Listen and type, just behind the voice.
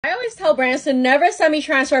I always tell brands to never send me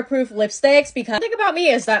transfer proof lipsticks because the thing about me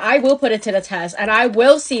is that I will put it to the test and I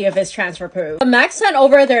will see if it's transfer proof. But MAC sent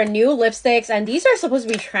over their new lipsticks and these are supposed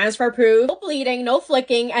to be transfer proof, no bleeding, no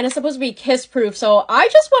flicking, and it's supposed to be kiss proof. So I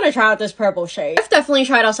just want to try out this purple shade. I've definitely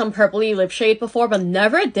tried out some purpley lip shade before, but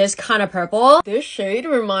never this kind of purple. This shade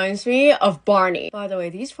reminds me of Barney. By the way,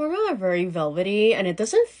 these formula are very velvety and it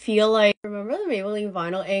doesn't feel like, remember the Maybelline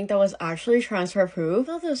vinyl ink that was actually transfer proof?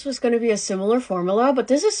 I thought this was going to be a similar formula, but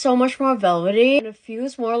this is so much more velvety and it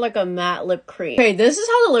feels more like a matte lip cream. Okay, this is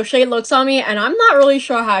how the lip shade looks on me and I'm not really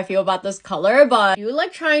sure how I feel about this color, but if you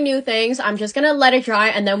like trying new things, I'm just gonna let it dry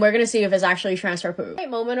and then we're gonna see if it's actually transfer proof. Okay,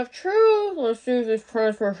 moment of truth. Let's see if it's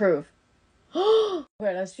transfer proof.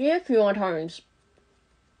 Okay, let's see it a few more times.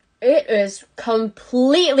 It is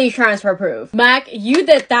completely transfer proof. MAC, you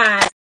did that.